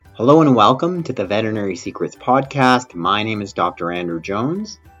Hello and welcome to the Veterinary Secrets Podcast. My name is Dr. Andrew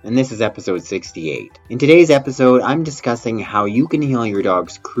Jones, and this is episode 68. In today's episode, I'm discussing how you can heal your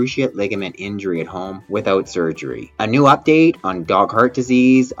dog's cruciate ligament injury at home without surgery. A new update on dog heart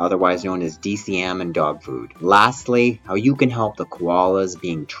disease, otherwise known as DCM and dog food. Lastly, how you can help the koalas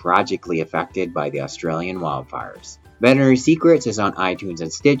being tragically affected by the Australian wildfires. Veterinary Secrets is on iTunes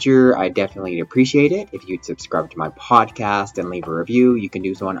and Stitcher. I definitely appreciate it if you'd subscribe to my podcast and leave a review. You can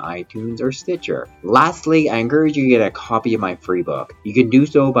do so on iTunes or Stitcher. Lastly, I encourage you to get a copy of my free book. You can do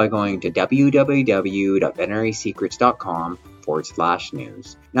so by going to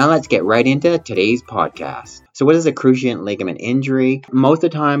www.veterinarysecrets.com/news. Now let's get right into today's podcast. So what is a cruciate ligament injury? Most of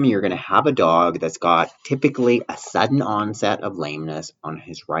the time you're going to have a dog that's got typically a sudden onset of lameness on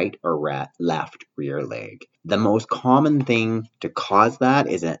his right or left rear leg. The most common thing to cause that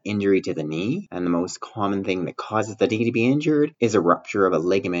is an injury to the knee, and the most common thing that causes the knee to be injured is a rupture of a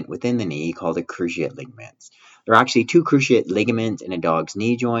ligament within the knee called a cruciate ligaments. There are actually two cruciate ligaments in a dog's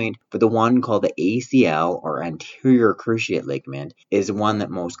knee joint, but the one called the ACL or anterior cruciate ligament is the one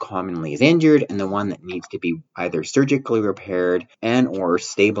that most commonly is injured and the one that needs to be either surgically repaired and or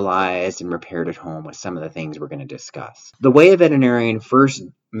stabilized and repaired at home with some of the things we're going to discuss. The way a veterinarian first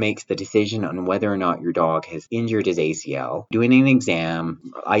makes the decision on whether or not your dog has injured his ACL, doing an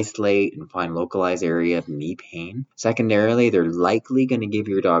exam, isolate and find localized area of knee pain. Secondarily, they're likely going to give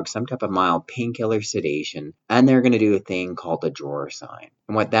your dog some type of mild painkiller sedation, and they're going to do a thing called the drawer sign.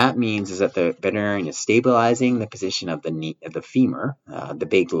 And what that means is that the veterinarian is stabilizing the position of the knee, of the femur, the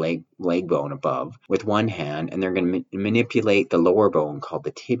big leg bone above, with one hand, and they're going to manipulate the lower bone called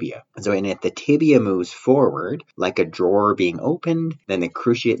the tibia. So, and if the tibia moves forward, like a drawer being opened, then the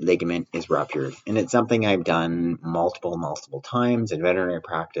cruciate ligament is ruptured. And it's something I've done multiple times in veterinary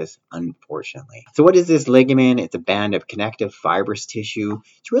practice, unfortunately. So what is this ligament? It's a band of connective fibrous tissue.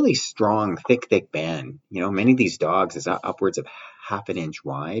 It's really strong, thick band. Many of these dogs is upwards of half an inch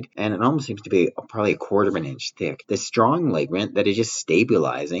wide, and it almost seems to be probably a quarter of an inch thick. The strong ligament that is just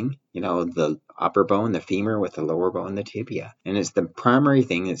stabilizing, the upper bone, the femur, with the lower bone, the tibia. And it's the primary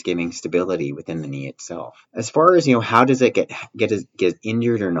thing that's giving stability within the knee itself. As far as, how does it get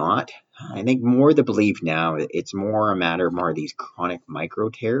injured or not? I think more the belief now, it's more a matter of more of these chronic micro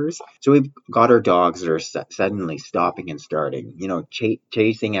tears. So we've got our dogs that are suddenly stopping and starting,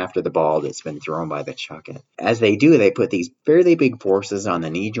 chasing after the ball that's been thrown by the chucket. As they do, they put these fairly big forces on the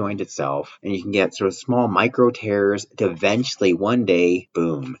knee joint itself, and you can get sort of small micro tears to eventually one day,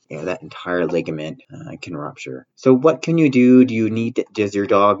 boom, that entire ligament can rupture. So what can you do? Does your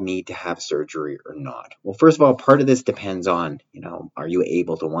dog need to have surgery or not? Well, first of all, part of this depends on, are you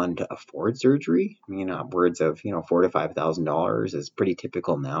able to afford surgery? Upwards of, $4,000 to $5,000 is pretty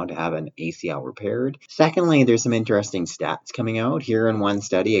typical now to have an ACL repaired. Secondly, there's some interesting stats coming out. Here in one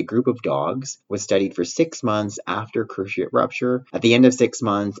study, a group of dogs was studied for 6 months after cruciate rupture. At the end of 6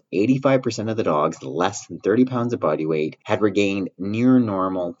 months, 85% of the dogs, less than 30 pounds of body weight, had regained near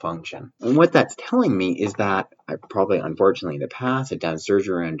normal function. And what that's telling me is that I probably, unfortunately, in the past had done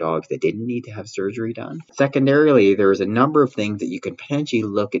surgery on dogs that didn't need to have surgery done. Secondarily, there's a number of things that you can potentially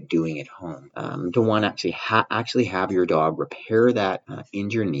look at doing at home to one, actually have your dog repair that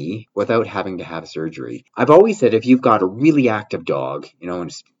injured knee without having to have surgery. I've always said if you've got a really active dog,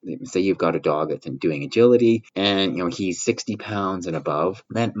 and say you've got a dog that's doing agility and he's 60 pounds and above,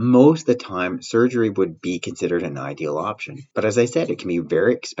 then most of the time surgery would be considered an ideal option. But as I said, it can be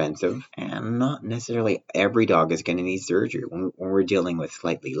very expensive, and not necessarily every dog is going to need surgery. When we're dealing with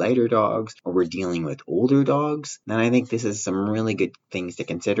slightly lighter dogs or we're dealing with older dogs, then I think this is some really good things to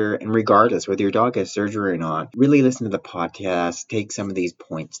consider. And regardless whether your dog has surgery or not, really listen to the podcast, take some of these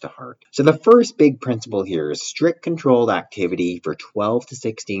points to heart. So the first big principle here is strict controlled activity for 12 to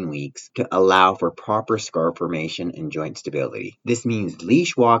 16 weeks to allow for proper scar formation and joint stability. This means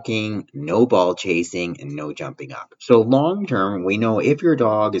leash walking, no ball chasing, and no jumping up. So long term, we know if your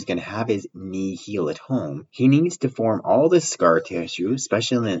dog is going to have his knee heal at home, he needs to form all this scar tissue,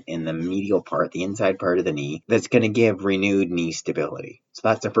 especially in the medial part, the inside part of the knee, that's going to give renewed knee stability. So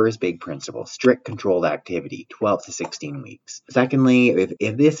that's the first big principle, strict controlled activity, 12 to 16 weeks. Secondly,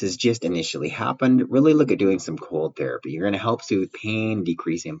 if this has just initially happened, really look at doing some cold therapy. You're going to help soothe pain,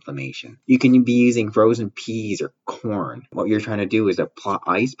 decrease inflammation. You can be using frozen peas or corn. What you're trying to do is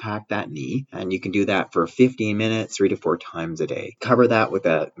ice pack that knee, and you can do that for 15 minutes, 3 to 4 times a day. Cover that with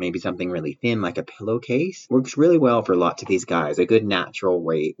maybe something really thin like a pillowcase, works really well for lots of these guys, a good natural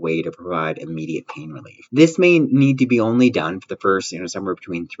way to provide immediate pain relief. This may need to be only done for the first, somewhere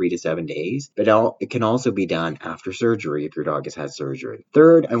between 3 to 7 days, but it can also be done after surgery if your dog has had surgery.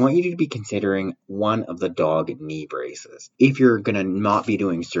 Third, I want you to be considering one of the dog knee braces. If you're going to not be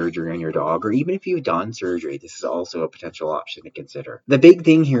doing surgery on your dog, or even if you've done surgery, this is also a potential option to consider. The big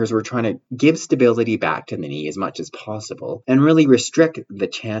thing here is we're trying to give stability back to the knee as much as possible and really restrict the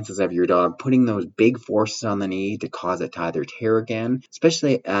chances of your dog putting those big forces on the knee to cause it to either tear again,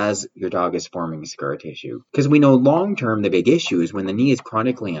 especially as your dog is forming scar tissue. Because we know long term the big issue is when the knee is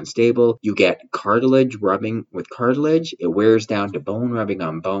chronically unstable, you get cartilage rubbing with cartilage, it wears down to bone rubbing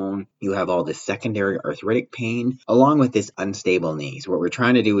on bone, you have all this secondary arthritic pain along with this unstable knee. So what we're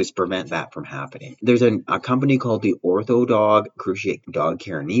trying to do is prevent that from happening. There's a company called the OrthoDog Cruciate Dog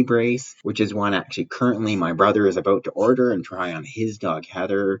Care Knee Brace, which is one actually currently my brother is about to order and try on his dog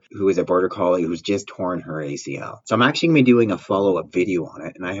Heather, who is a border collie who's just torn her ACL. So I'm actually going to be doing a follow-up video on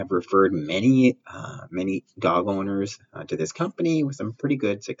it, and I have referred many dog owners to this company with some pretty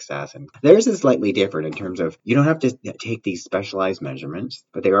good success. And theirs is slightly different in terms of you don't have to take these specialized measurements,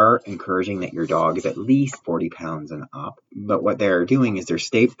 but they are encouraging that your dog is at least 40 pounds and up. But what they're doing is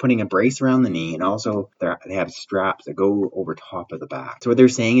they're putting a brace around the knee, and also they have straps that go over top of the back. So what they're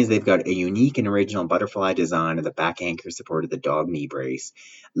saying is they've got a unique and original butterfly design of the back anchor support of the dog knee brace,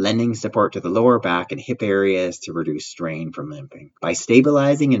 lending support to the lower back and hip areas to reduce strain from limping. By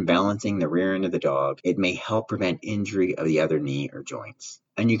stabilizing and balancing the rear end of the dog, it may help prevent injury of the other knee or joints.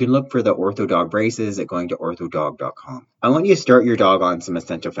 And you can look for the OrthoDog braces at going to orthodog.com. I want you to start your dog on some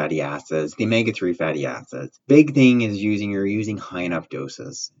essential fatty acids, the omega-3 fatty acids. Big thing is you're using high enough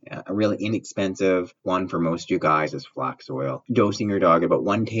doses. A really inexpensive one for most of you guys is flax oil. Dosing your dog about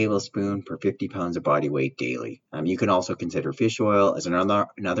 1 tablespoon per 50 pounds of body weight daily. You can also consider fish oil as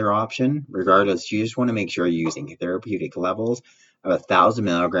another option. Regardless, you just want to make sure you're using therapeutic levels of 1,000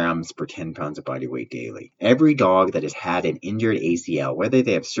 milligrams per 10 pounds of body weight daily. Every dog that has had an injured ACL, whether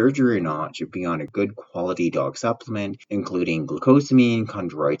they have surgery or not, should be on a good quality dog supplement, including glucosamine,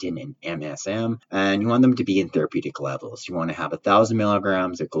 chondroitin, and MSM, and you want them to be in therapeutic levels. You want to have 1,000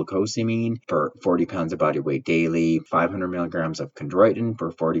 milligrams of glucosamine per 40 pounds of body weight daily, 500 milligrams of chondroitin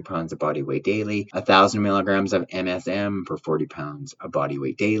per 40 pounds of body weight daily, 1,000 milligrams of MSM per 40 pounds of body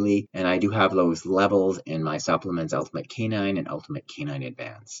weight daily, and I do have those levels in my supplements Ultimate Canine and Ultimate Canine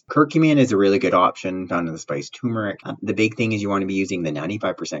Advance. Curcumin is a really good option found in the spice turmeric. The big thing is you want to be using the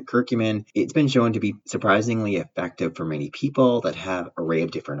 95% curcumin. It's been shown to be surprisingly effective for many people that have an array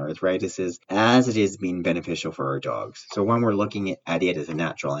of different arthritises, as it is being beneficial for our dogs. So when we're looking at it as a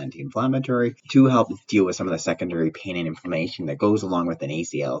natural anti-inflammatory to help deal with some of the secondary pain and inflammation that goes along with an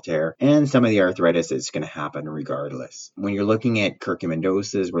ACL tear and some of the arthritis that's going to happen regardless. When you're looking at curcumin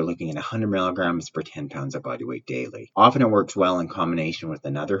doses, we're looking at 100 milligrams per 10 pounds of body weight daily. Often it works well in combination with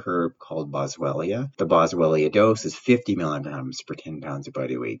another herb called boswellia. The boswellia dose is 50 milligrams per 10 pounds of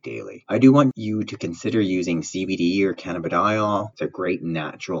body weight daily. I do want you to consider using CBD or cannabidiol. It's a great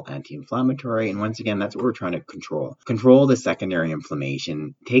natural anti-inflammatory, and once again, that's what we're trying to control. Control the secondary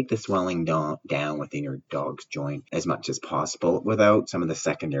inflammation, take the swelling down within your dog's joint as much as possible without some of the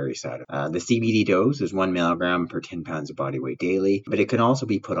secondary side. The CBD dose is 1 milligram per 10 pounds of body weight daily, but it can also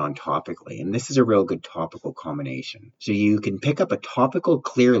be put on topically, and this is a real good topical combination. So you can pick up a topical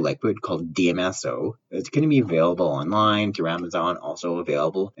clear liquid called DMSO. It's going to be available online through Amazon, also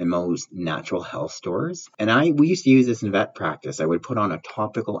available in most natural health stores. And we used to use this in vet practice. I would put on a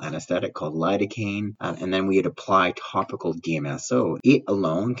topical anesthetic called lidocaine, and then we would apply topical DMSO. It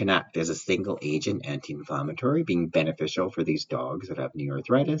alone can act as a single agent anti-inflammatory, being beneficial for these dogs that have knee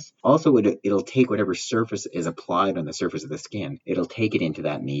arthritis. Also, it'll take whatever surface is applied on the surface of the skin. It'll take it into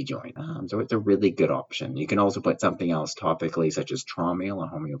that knee joint. So it's a really good option. You can also put something else topically, such as Traumale, a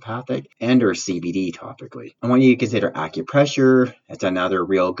homeopathic, and or CBD topically. I want you to consider acupressure. It's another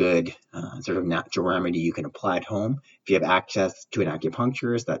real good sort of natural remedy you can apply at home. If you have access to an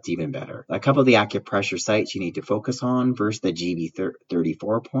acupuncturist, that's even better. A couple of the acupressure sites you need to focus on. First, the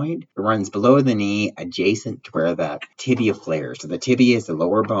GB34 point. It runs below the knee, adjacent to where that tibia flares. So the tibia is the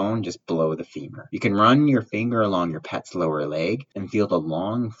lower bone just below the femur. You can run your finger along your pet's lower leg and feel the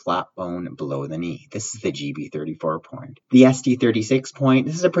long, flat bone below the knee. This is the GB34 point. The ST36 point,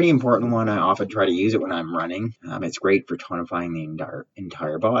 this is a pretty important one I often try to use use it when I'm running. It's great for tonifying the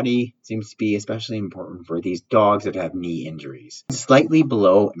entire body. Seems to be especially important for these dogs that have knee injuries. Slightly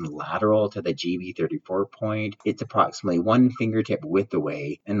below and lateral to the GB34 point, it's approximately 1 fingertip width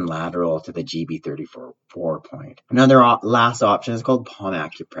away and lateral to the GB34 point. Another last option is called palm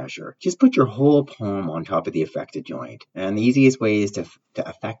acupressure. Just put your whole palm on top of the affected joint. And the easiest way is to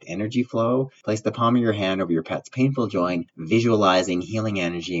affect energy flow. Place the palm of your hand over your pet's painful joint, visualizing healing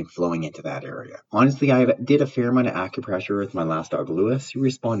energy flowing into that area. Honestly, I did a fair amount of acupressure with my last dog, Lewis. He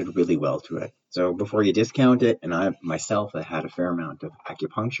responded really well to it. So before you discount it, and I myself have had a fair amount of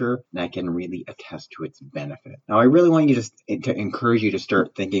acupuncture, and I can really attest to its benefit. Now, I really want you to encourage you to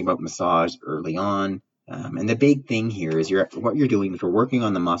start thinking about massage early on. And the big thing here is what you're doing is we're working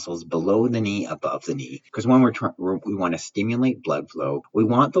on the muscles below the knee, above the knee. Because when we want to stimulate blood flow, we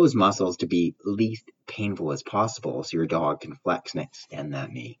want those muscles to be least painful as possible so your dog can flex and extend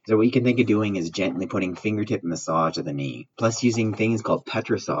that knee. So what you can think of doing is gently putting fingertip massage of the knee, plus using things called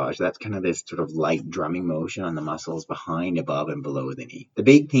petrissage. That's kind of this sort of light drumming motion on the muscles behind, above, and below the knee. The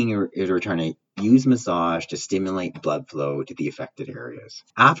big thing is we're trying to use massage to stimulate blood flow to the affected areas.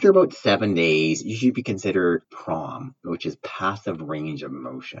 After about 7 days, you should be considered PROM, which is passive range of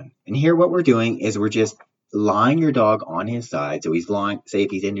motion. And here what we're doing is we're just lying your dog on his side. So he's lying, say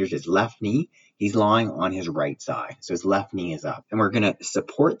if he's injured his left knee, he's lying on his right side. So his left knee is up. And we're going to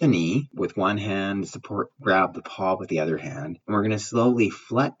support the knee with one hand, grab the paw with the other hand. And we're going to slowly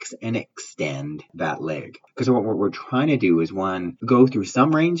flex and extend that leg. Because what we're trying to do is, one, go through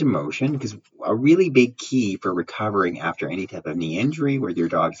some range of motion, because a really big key for recovering after any type of knee injury, whether your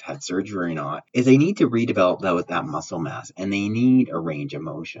dog's had surgery or not, is they need to redevelop that muscle mass, and they need a range of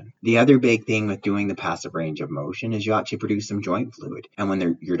motion. The other big thing with doing the passive range of motion is you actually produce some joint fluid. And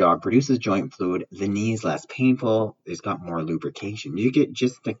when your dog produces joint fluid, the knee is less painful, it's got more lubrication. You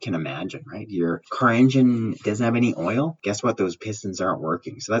can imagine, right? Your car engine doesn't have any oil. Guess what? Those pistons aren't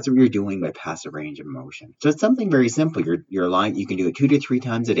working. So that's what you're doing by passive range of motion. So it's something very simple. You're lying, you can do it 2 to 3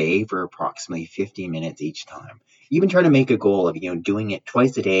 times a day for approximately 15 minutes each time. Even try to make a goal of doing it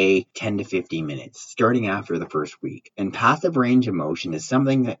twice a day, 10 to 15 minutes, starting after the first week. And passive range of motion is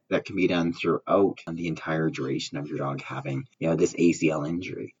something that can be done throughout the entire duration of your dog having this ACL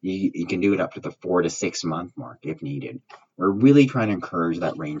injury. You can do it up to the 4 to 6 month mark if needed. We're really trying to encourage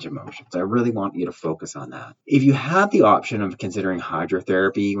that range of motion. So I really want you to focus on that. If you have the option of considering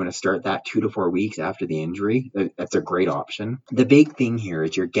hydrotherapy, you want to start that 2 to 4 weeks after the injury. That's a great option. The big thing here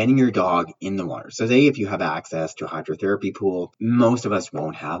is you're getting your dog in the water. So say if you have access to a hydrotherapy pool, most of us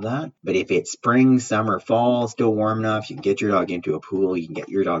won't have that. But if it's spring, summer, fall, still warm enough, you can get your dog into a pool, you can get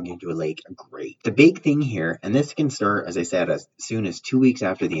your dog into a lake, great. The big thing here, and this can start, as I said, as soon as 2 weeks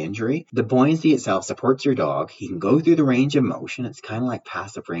after the injury, the buoyancy itself supports your dog. He can go through the range of motion. It's kind of like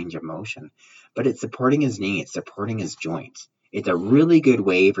passive range of motion, but it's supporting his knee, it's supporting his joints. It's a really good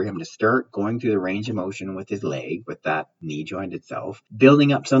way for him to start going through the range of motion with his leg, with that knee joint itself,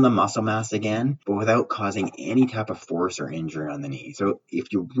 building up some of the muscle mass again, but without causing any type of force or injury on the knee. So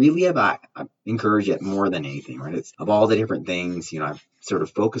if you really have I encourage it more than anything, right? It's of all the different things, I've sort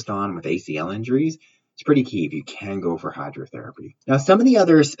of focused on with ACL injuries, it's pretty key if you can go for hydrotherapy. Now, some of the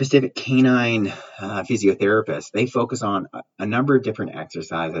other specific canine physiotherapists, they focus on a number of different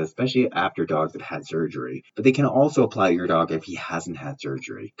exercises, especially after dogs have had surgery. But they can also apply to your dog if he hasn't had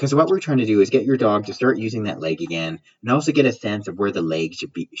surgery. Because what we're trying to do is get your dog to start using that leg again, and also get a sense of where the leg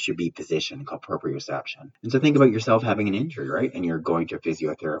should be positioned, called proprioception. And so think about yourself having an injury, right? And you're going to a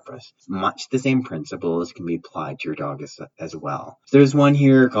physiotherapist. Much the same principles can be applied to your dog as well. So there's one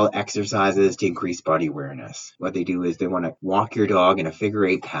here called exercises to increase body awareness. What they do is they want to walk your dog in a figure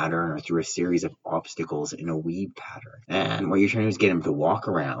 8 pattern or through a series of obstacles in a weave pattern. And what you're trying to do is get him to walk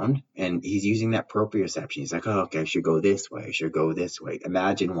around, and he's using that proprioception. He's like, oh, okay, I should go this way, I should go this way.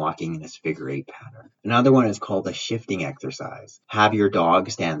 Imagine walking in this figure 8 pattern. Another one is called a shifting exercise. Have your dog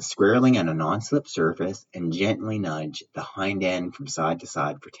stand squarely on a non-slip surface and gently nudge the hind end from side to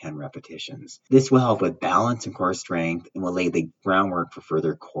side for 10 repetitions. This will help with balance and core strength and will lay the groundwork for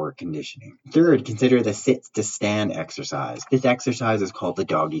further core conditioning. Third, consider the sit to stand exercise. This exercise is called the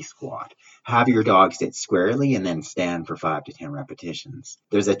doggy squat. Have your dog sit squarely and then stand for 5 to 10 repetitions.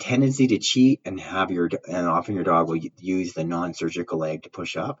 There's a tendency to cheat and often your dog will use the non-surgical leg to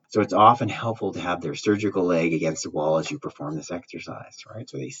push up. So it's often helpful to have their surgical leg against the wall as you perform this exercise, right?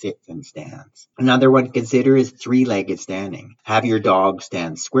 So they sit and stands. Another one to consider is 3-legged standing. Have your dog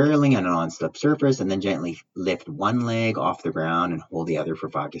stand squarely on a non-slip surface and then gently lift one leg off the ground and hold the other for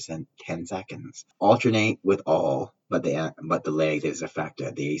 5 to 10 seconds. Alternate with all but the leg is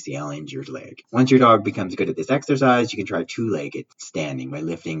affected, the ACL injured leg. Once your dog becomes good at this exercise, you can try two-legged standing by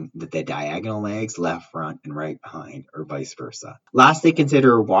lifting the diagonal legs, left front and right behind, or vice versa. Lastly,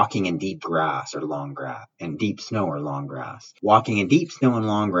 consider walking in deep grass or long grass, and deep snow or long grass. Walking in deep snow and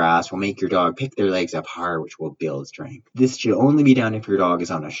long grass will make your dog pick their legs up higher, which will build strength. This should only be done if your dog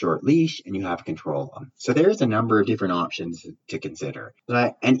is on a short leash and you have control of them. So there's a number of different options to consider.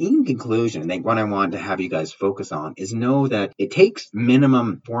 And in conclusion, I think what I want to have you guys focus on is know that it takes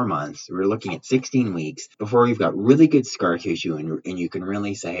minimum 4 months. We're looking at 16 weeks before you've got really good scar tissue and you can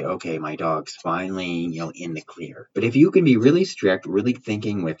really say, okay, my dog's finally, in the clear. But if you can be really strict, really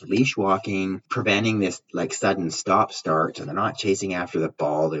thinking with leash walking, preventing this like sudden stop start, so they're not chasing after the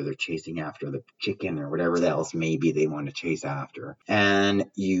ball or they're chasing after the chicken or whatever else maybe they want to chase after. And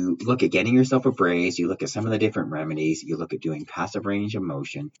you look at getting yourself a brace, you look at some of the different remedies, you look at doing passive range of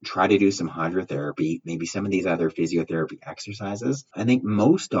motion, try to do some hydrotherapy, maybe some of these other physiotherapy exercises. I think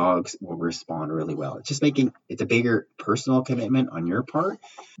most dogs will respond really well. It's a bigger personal commitment on your part,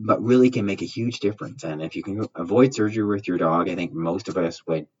 but really can make a huge difference. And if you can avoid surgery with your dog, I think most of us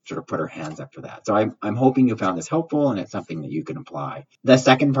would sort of put our hands up for that. So I'm hoping you found this helpful and it's something that you can apply. The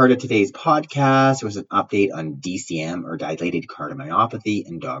second part of today's podcast was an update on DCM, or dilated cardiomyopathy,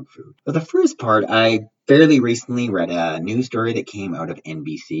 in dog food. So the first part, I fairly recently read a news story that came out of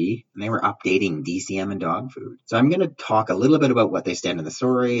NBC, and they were updating DCM and dog food. So I'm going to talk a little bit about what they said in the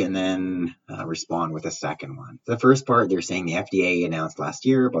story and then respond with a second one. The first part, they're saying the FDA announced last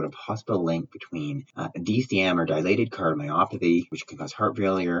year about a possible link between DCM, or dilated cardiomyopathy, which can cause heart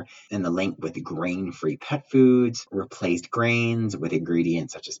failure, and the link with grain-free pet foods, replaced grains with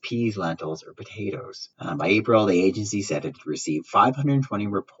ingredients such as peas, lentils, or potatoes. By April, the agency said it had received 520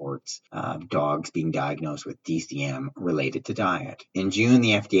 reports of dogs being diagnosed with DCM related to diet. In June,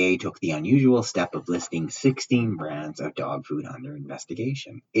 the FDA took the unusual step of listing 16 brands of dog food under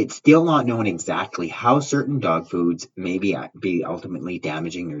investigation. It's still not known exactly how certain dog foods may be ultimately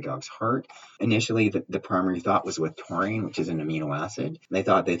damaging your dog's heart. Initially, the primary thought was with taurine, which is an amino acid. They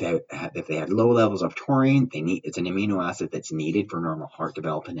thought that if they had low levels of taurine, it's an amino acid that's needed for normal heart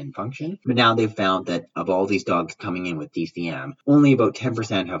development and function. But now they've found that of all these dogs coming in with DCM, only about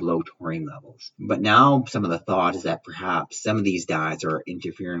 10% have low taurine levels. But now some of the thought is that perhaps some of these diets are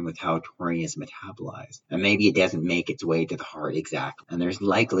interfering with how taurine is metabolized, and maybe it doesn't make its way to the heart exactly. And there's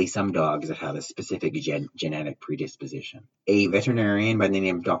likely some dogs that have a specific genetic predisposition. A veterinarian by the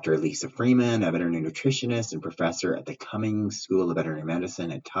name of Dr. Lisa Freeman, a veterinary nutritionist and professor at the Cummings School of Veterinary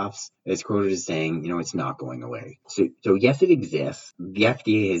Medicine at Tufts, is quoted as saying, it's not going away. So yes, it exists. The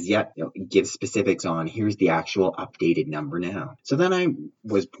FDA has yet give specifics on here's the actual updated number now. So then I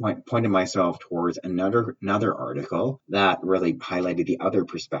was pointing myself towards another article that really highlighted the other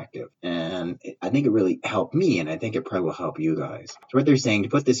perspective. And I think it really helped me, and I think it probably will help you guys. So what they're saying, to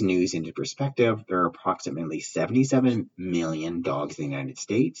put this news into perspective, there are approximately 77 million dogs in the United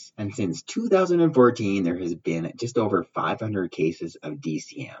States. And since 2014, there has been just over 500 cases of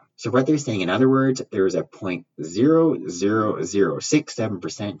DCM. So what they're saying, in other words, there is a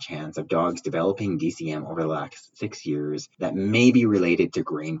 0.00067% chance of dogs developing DCM over the last 6 years that may be related to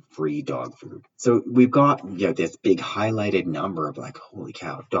grain-free dog food. So we've got this big highlighted number of like, holy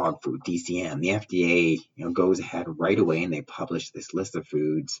cow, dog food, DCM. The FDA goes ahead right away and they publish this list of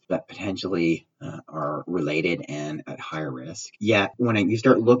foods that potentially are related and at higher risk. Yet when you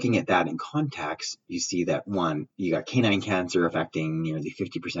start looking at that in context, you see that one, you got canine cancer affecting nearly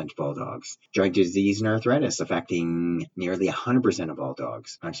 50% of all dogs, joint disease and arthritis affecting nearly 100% of all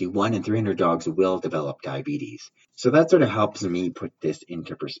dogs. Actually, 1 in 300 dogs will develop diabetes. So that sort of helps me put this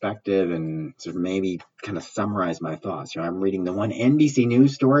into perspective and sort of maybe kind of summarize my thoughts. I'm reading the one NBC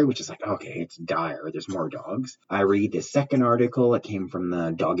News story, which is like, okay, it's dire. There's more dogs. I read the second article that came from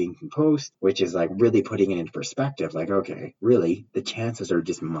the Doggington Post, which is like really putting it into perspective. Like, okay, really, the chances are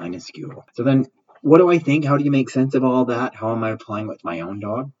just minuscule. So then what do I think? How do you make sense of all that? How am I applying with my own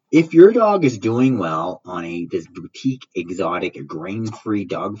dog? If your dog is doing well on this boutique, exotic, grain-free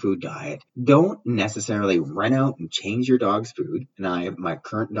dog food diet, don't necessarily run out and change your dog's food. And I have my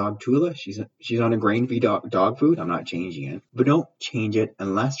current dog, Tula. She's on a grain-free dog food. I'm not changing it. But don't change it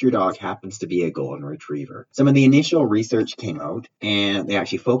unless your dog happens to be a golden retriever. Some of the initial research came out, and they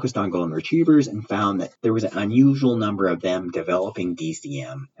actually focused on golden retrievers and found that there was an unusual number of them developing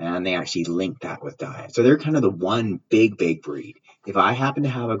DCM, and they actually linked that with diet. So they're kind of the one big breed. If I happen to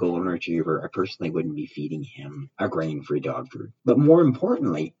have a golden retriever, I personally wouldn't be feeding him a grain-free dog food. But more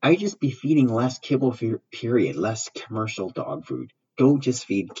importantly, I'd just be feeding less kibble, period, less commercial dog food. don't just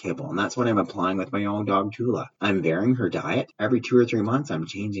feed kibble. And that's what I'm applying with my own dog, Tula. I'm varying her diet. Every 2 or 3 months, I'm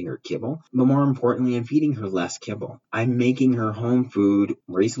changing her kibble. But more importantly, I'm feeding her less kibble. I'm making her home food.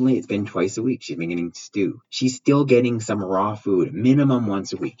 Recently, it's been twice a week. She's been getting stew. She's still getting some raw food, minimum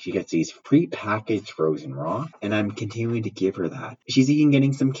once a week. She gets these pre-packaged frozen raw, and I'm continuing to give her that. She's even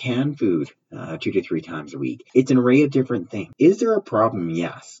getting some canned food 2 to 3 times a week. It's an array of different things. Is there a problem?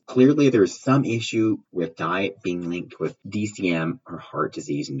 Yes. Clearly, there's some issue with diet being linked with DCM or heart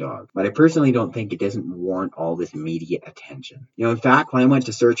disease in dogs. But I personally don't think it doesn't warrant all this immediate attention. In fact, when I went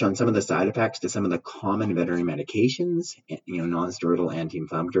to search on some of the side effects to some of the common veterinary medications, non-steroidal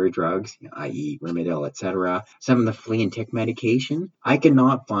anti-inflammatory drugs, i.e. Rimadyl, etc., some of the flea and tick medication, I could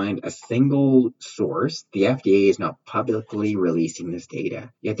not find a single source. The FDA is not publicly releasing this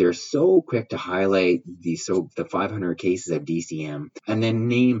data. Yet they're so quick to highlight the 500 cases of DCM and then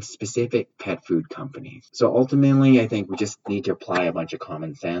name specific pet food companies. So ultimately, I think we just need to apply a bunch of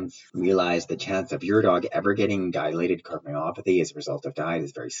common sense, realize the chance of your dog ever getting dilated cardiomyopathy as a result of diet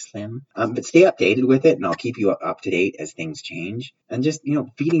is very slim. But stay updated with it, and I'll keep you up to date as things change. And just,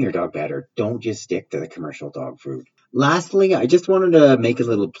 feeding your dog better. Don't just stick to the commercial dog food. Lastly, I just wanted to make a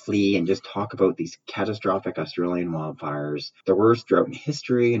little plea and just talk about these catastrophic Australian wildfires. The worst drought in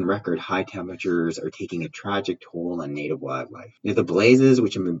history and record high temperatures are taking a tragic toll on native wildlife. The blazes,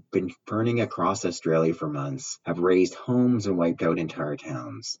 which have been burning across Australia for months, have razed homes and wiped out entire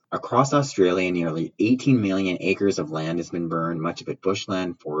towns. Across Australia, nearly 18 million acres of land has been burned, much of it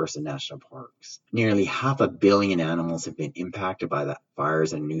bushland, forests, and national parks. Nearly 500 million animals have been impacted by the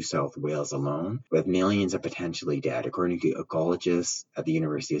fires in New South Wales alone, with millions of potentially dead, according to ecologists at the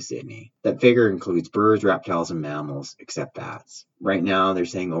University of Sydney. That figure includes birds, reptiles, and mammals, except bats. Right now, they're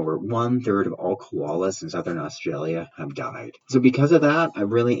saying over 1/3 of all koalas in southern Australia have died. So because of that, I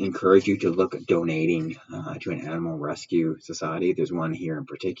really encourage you to look at donating to an animal rescue society. There's one here in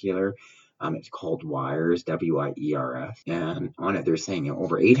particular. It's called WIRES, W-I-E-R-S, and on it they're saying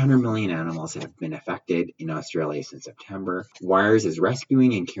over 800 million animals have been affected in Australia since September. WIRES is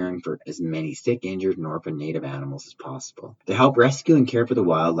rescuing and caring for as many sick, injured, and orphaned native animals as possible. To help rescue and care for the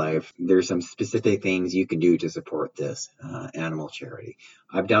wildlife, there's some specific things you can do to support this animal charity.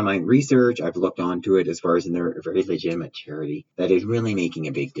 I've done my research, I've looked onto it as far as they're a very legitimate charity that is really making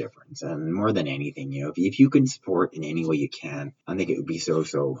a big difference. And more than anything, if you can support in any way you can, I think it would be so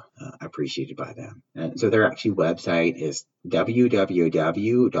appreciated by them. And so their actually website is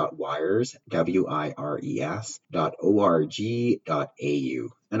www.wires.org.au.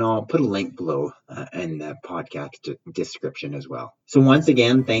 And I'll put a link below in the podcast description as well. So once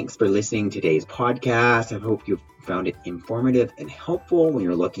again, thanks for listening to today's podcast. I hope you found it informative and helpful when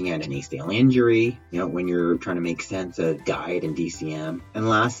you're looking at an ACL injury, when you're trying to make sense of diet and DCM. And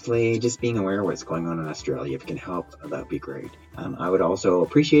lastly, just being aware of what's going on in Australia. If it can help, that would be great. I would also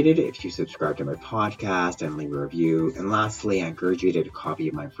appreciate it if you subscribe to my podcast and leave a review. And lastly, I encourage you to get a copy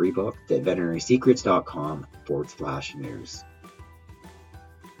of my free book at veterinarysecrets.com/news.